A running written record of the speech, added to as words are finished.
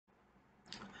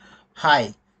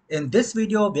Hi, in this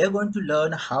video we are going to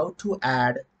learn how to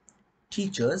add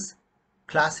teachers,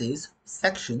 classes,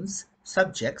 sections,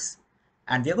 subjects,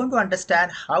 and we are going to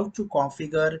understand how to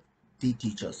configure the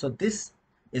teacher. So this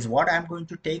is what I'm going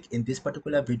to take in this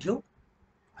particular video.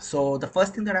 So the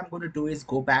first thing that I'm going to do is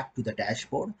go back to the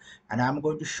dashboard and I'm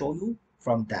going to show you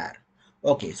from there.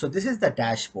 Okay, so this is the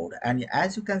dashboard, and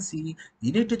as you can see,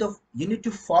 you need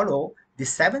to follow the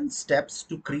 7 steps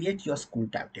to create your school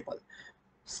timetable.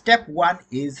 Step one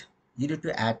is you need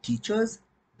to add teachers,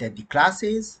 then the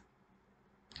classes,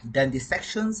 then the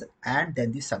sections, and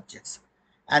then the subjects.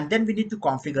 And then we need to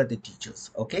configure the teachers.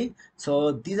 Okay,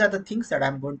 so these are the things that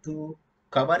I'm going to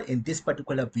cover in this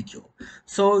particular video.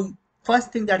 So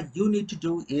first thing that you need to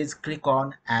do is click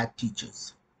on add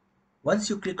teachers. Once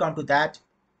you click onto that,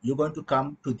 you're going to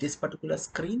come to this particular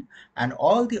screen, and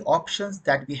all the options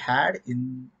that we had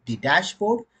in the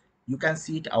dashboard, you can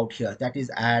see it out here. That is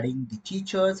adding the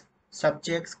teachers,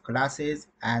 subjects, classes,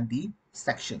 and the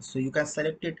sections. So you can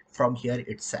select it from here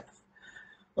itself.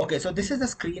 Okay, so this is the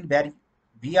screen where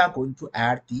we are going to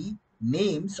add the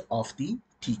names of the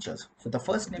teachers. So the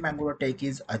first name I'm going to take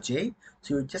is Ajay.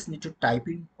 So you just need to type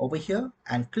in over here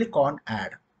and click on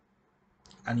add,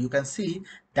 and you can see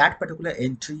that particular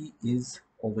entry is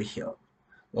over here.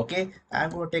 Okay,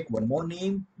 I'm going to take one more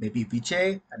name, maybe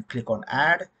Vijay, and click on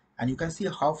add, and you can see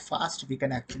how fast we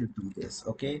can actually do this.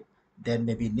 Okay, then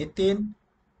maybe Nitin.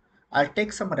 I'll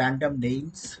take some random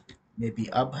names, maybe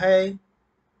Abhay.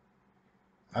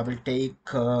 I will take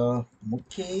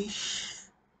Mukesh.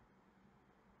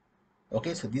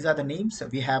 Okay, so these are the names.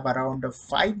 We have around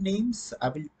 5 names. I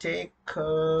will take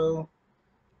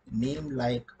name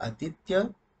like Aditya,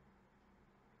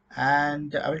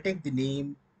 and I will take the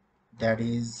name that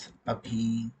is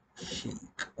Abhishek.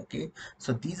 Okay,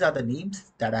 so these are the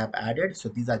names that I have added. So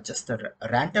these are just the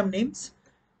random names.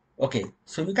 Okay,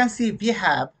 so you can see we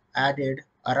have added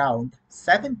around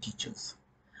 7 teachers.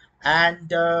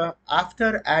 And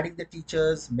after adding the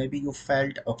teachers, maybe you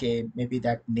felt okay, maybe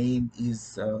that name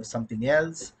is something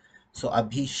else. So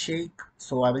Abhishek.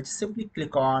 So I will simply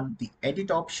click on the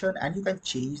edit option, and you can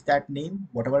change that name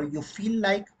whatever you feel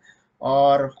like,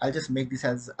 or I'll just make this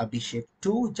as Abhishek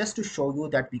 2 just to show you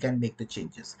that we can make the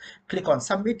changes. Click on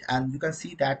submit, and you can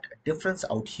see that difference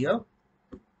out here,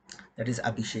 that is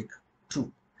Abhishek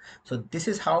 2. So this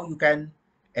is how you can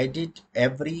edit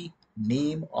every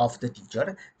name of the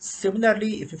teacher.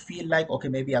 Similarly, if you feel like okay,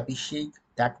 maybe Abhishek,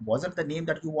 that wasn't the name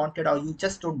that you wanted, or you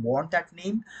just don't want that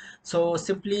name, so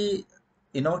simply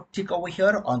tick over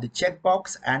here on the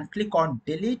checkbox and click on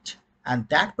delete, and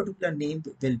that particular name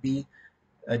will be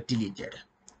deleted,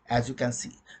 as you can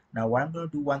see. Now what I'm going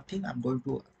to do, one thing, I'm going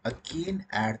to again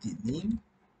add the name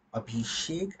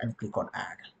Abhishek and click on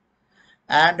add.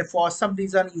 And for some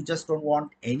reason you just don't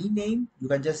want any name, you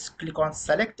can just click on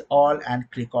select all and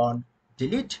click on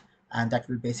delete, and that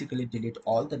will basically delete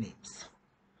all the names.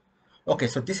 Okay,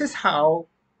 so this is how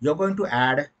you're going to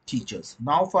add teachers.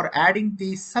 Now for adding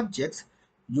these subjects,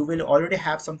 you will already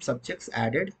have some subjects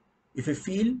added. If you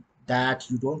feel that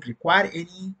you don't require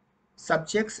any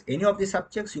of the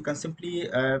subjects, you can simply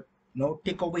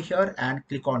tick over here and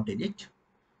click on delete,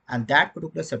 and that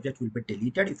particular subject will be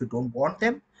deleted if you don't want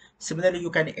them. Similarly, you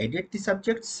can edit the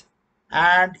subjects,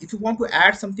 and if you want to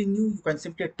add something new, you can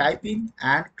simply type in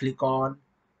and click on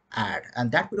add,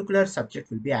 and that particular subject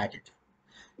will be added.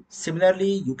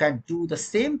 Similarly, you can do the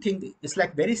same thing. It's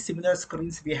like very similar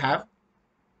screens we have.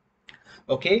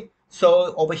 Okay,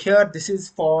 so over here, this is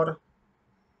for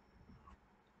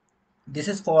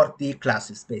the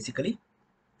classes. Basically,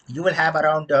 you will have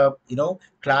around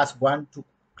class 1 to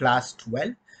class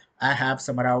 12. I have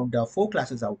some around 4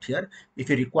 classes out here. If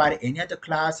you require any other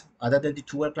class other than the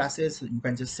 12 classes, you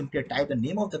can just simply type the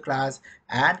name of the class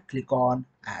and click on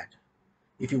add.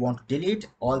 If you want to delete,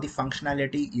 all the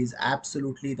functionality is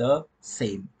absolutely the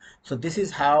same. So this is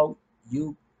how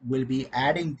you will be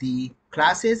adding the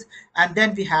classes. And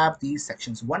then we have these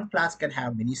sections. One class can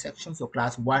have many sections, so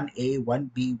class 1A,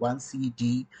 1B, 1C,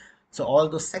 D. So all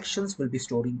those sections will be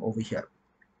storing over here.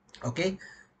 Okay,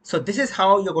 so this is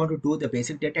how you're going to do the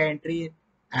basic data entry.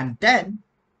 And then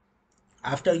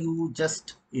after you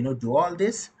just do all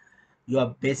this, you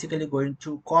are basically going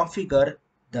to configure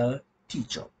the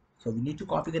teacher. So we need to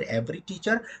configure every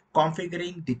teacher.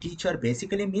 Configuring the teacher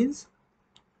basically means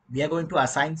we are going to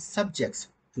assign subjects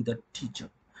to the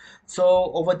teacher.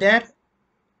 So over there,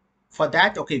 for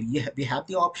that, okay, we have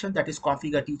the option that is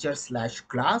configure teacher slash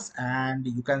class, and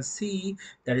you can see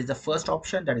that is the first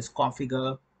option, that is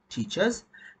configure teachers,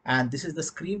 and this is the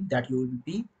screen that you will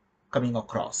be coming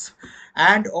across.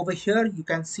 And over here you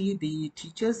can see the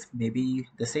teachers, maybe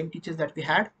the same teachers that we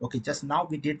had. Okay, just now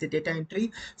we did the data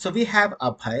entry. So we have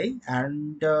Abhay,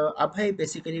 and Abhay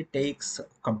basically takes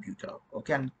computer.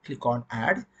 Okay, and click on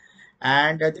add.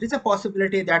 And there is a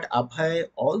possibility that Abhay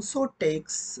also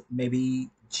takes maybe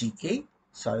GK.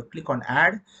 So I'll click on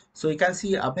add. So you can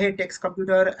see Abhay takes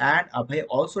computer and Abhay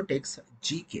also takes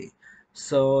GK.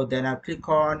 So then I'll click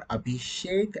on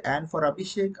Abhishek, and for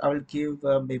Abhishek I will give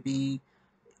maybe,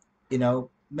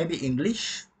 maybe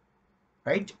English,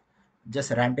 right?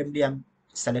 Just randomly I'm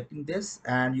selecting this,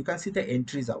 and you can see the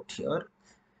entries out here.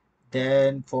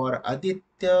 Then for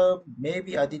Aditya,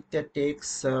 maybe Aditya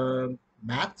takes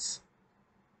maths.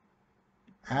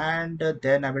 And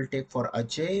then I will take for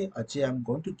Ajay, I'm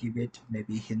going to give it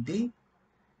maybe Hindi.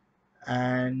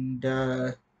 And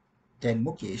then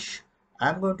Mukesh,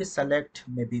 I'm going to select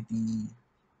maybe the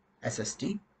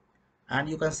SST, and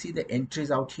you can see the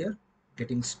entries out here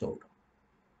getting stored.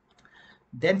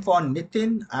 Then for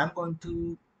Nitin, I'm going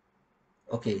to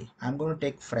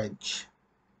take French.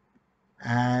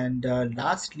 And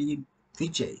lastly,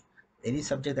 Vijay, any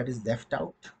subject that is left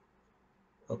out.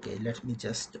 Okay, let me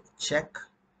just check.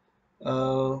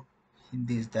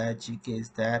 Hindi is there, GK is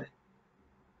there.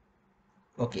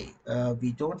 Okay,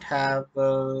 we don't have,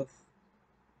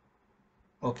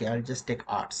 okay, I'll just take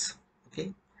arts.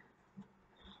 Okay.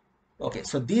 Okay,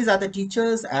 so these are the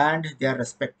teachers and their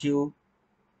respective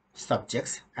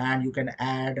subjects, and you can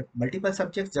add multiple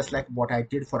subjects just like what I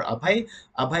did for Abhay.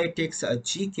 Abhay takes a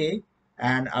GK,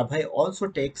 and Abhay also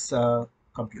takes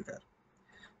computer.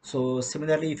 So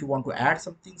similarly, if you want to add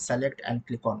something, select and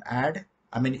click on add.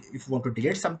 I mean, if you want to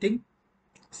delete something,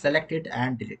 select it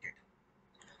and delete it.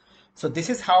 So this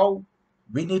is how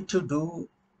we need to do,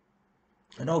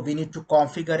 we need to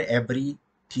configure every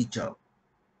teacher.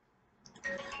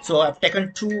 So I've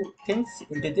taken two things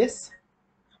into this.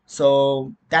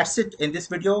 So that's it in this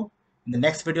video. In the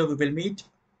next video we will meet.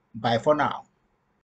 Bye for now.